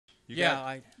You Yeah, got,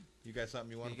 I. you got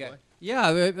something you want to You play?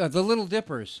 Yeah, the Little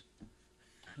Dippers.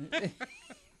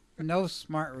 No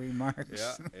smart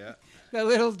remarks. Yeah. The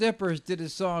Little Dippers did a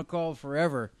song called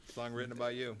Forever. Song written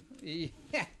about you. Yeah.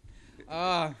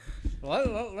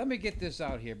 Let me get this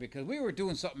out here because we were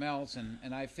doing something else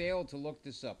and I failed to look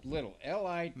this up. Little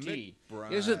L-I-T.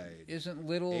 McBride. Isn't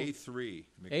little A3.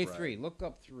 McBride. A3? Look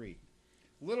up 3.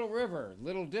 Little River,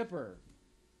 Little Dipper,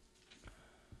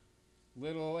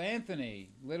 Little Anthony,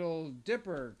 Little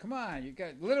Dipper. Come on, you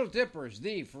got Little Dippers.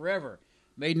 The Forever.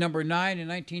 Made number 9 in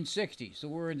 1960, so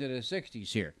we're into the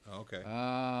 60s here. Okay.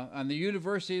 On the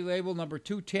University label, number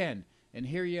 210. And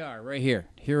here you are, right here.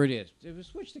 Here it is.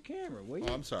 Switch the camera, will you?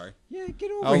 Oh, I'm sorry. Yeah, get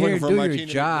over was here looking and for do Martina your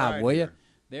job, McBride will you? here.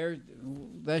 There,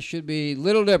 that should be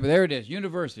Little Dipper. There it is,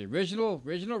 University. Original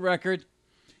record.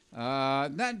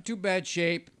 Not in too bad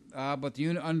shape, but the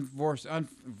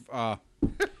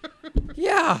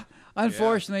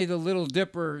unfortunately, the Little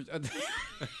Dipper...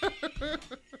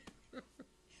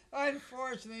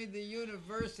 Unfortunately, the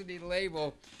University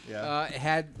label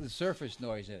had the surface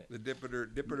noise in it. The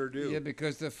Dipper do. Yeah,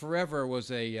 because the Forever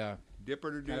was a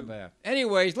Dipper do. kind of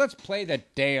anyways, let's play the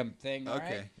damn thing.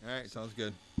 Okay. All right. Sounds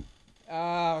good.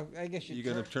 I guess You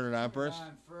gonna turn it on first?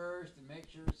 On first and make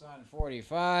sure it's on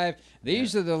 45.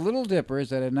 These are the Little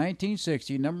Dippers at a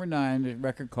 1960 number 9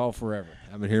 record called Forever.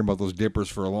 I've been hearing about those Dippers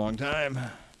for a long time.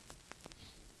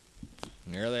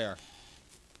 There they are.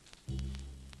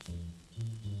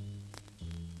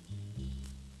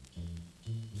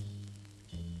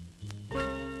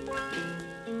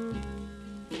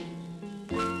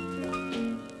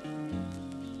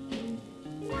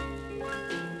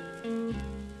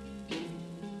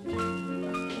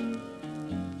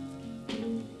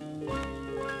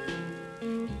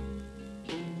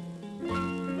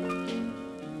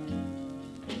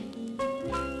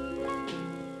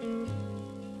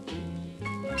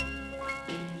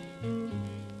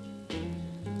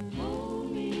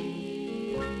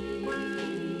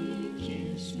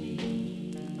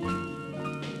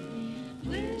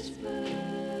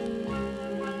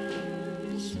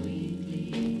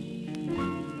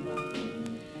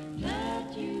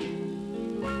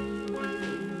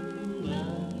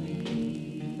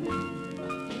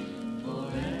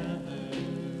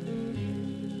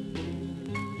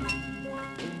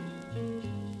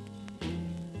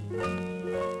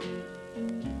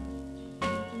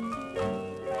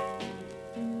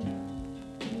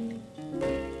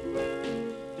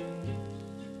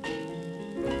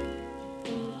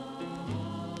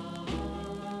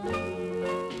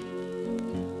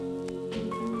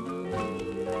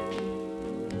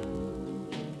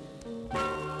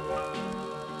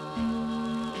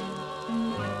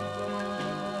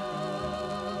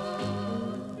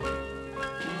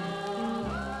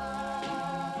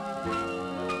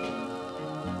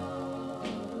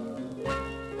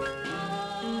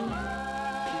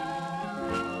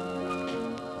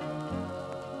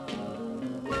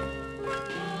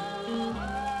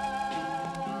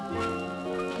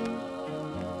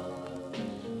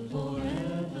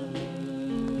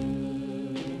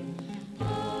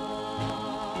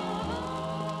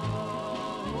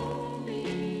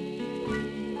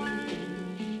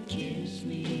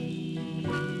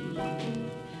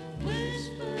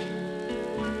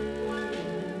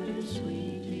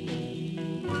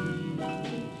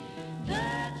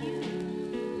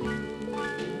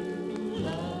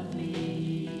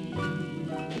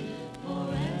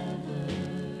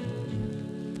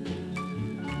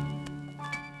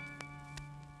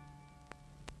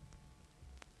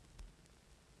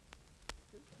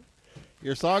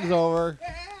 Your song's over.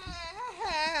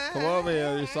 Come over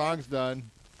here. Your song's done.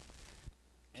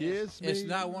 Kiss me. It's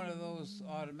not one of those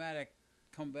automatic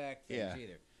comeback things Yeah.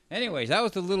 either. Anyways, that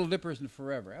was the Little Dippers and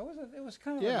Forever. It was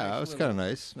kind of Yeah, that was kind of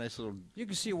nice. Nice little. You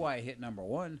can see why I hit number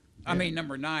 1. I mean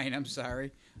number 9. I'm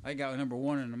sorry, I got number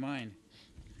 1 in the mind.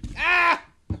 Wait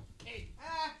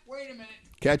a minute.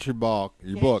 Catch your ball.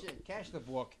 Your book. Catch the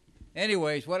book.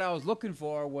 Anyways, what I was looking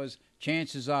for was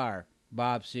Chances Are,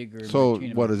 Bob Seger. And So,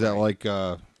 Martina what is that McBride.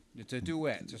 like? It's a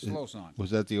duet. It's a slow song.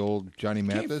 Was that the old Johnny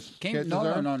Mathis? Chances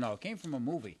Are? No. It came from a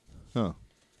movie. Huh.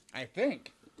 I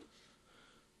think.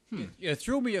 You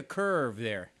threw me a curve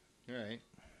there. All right.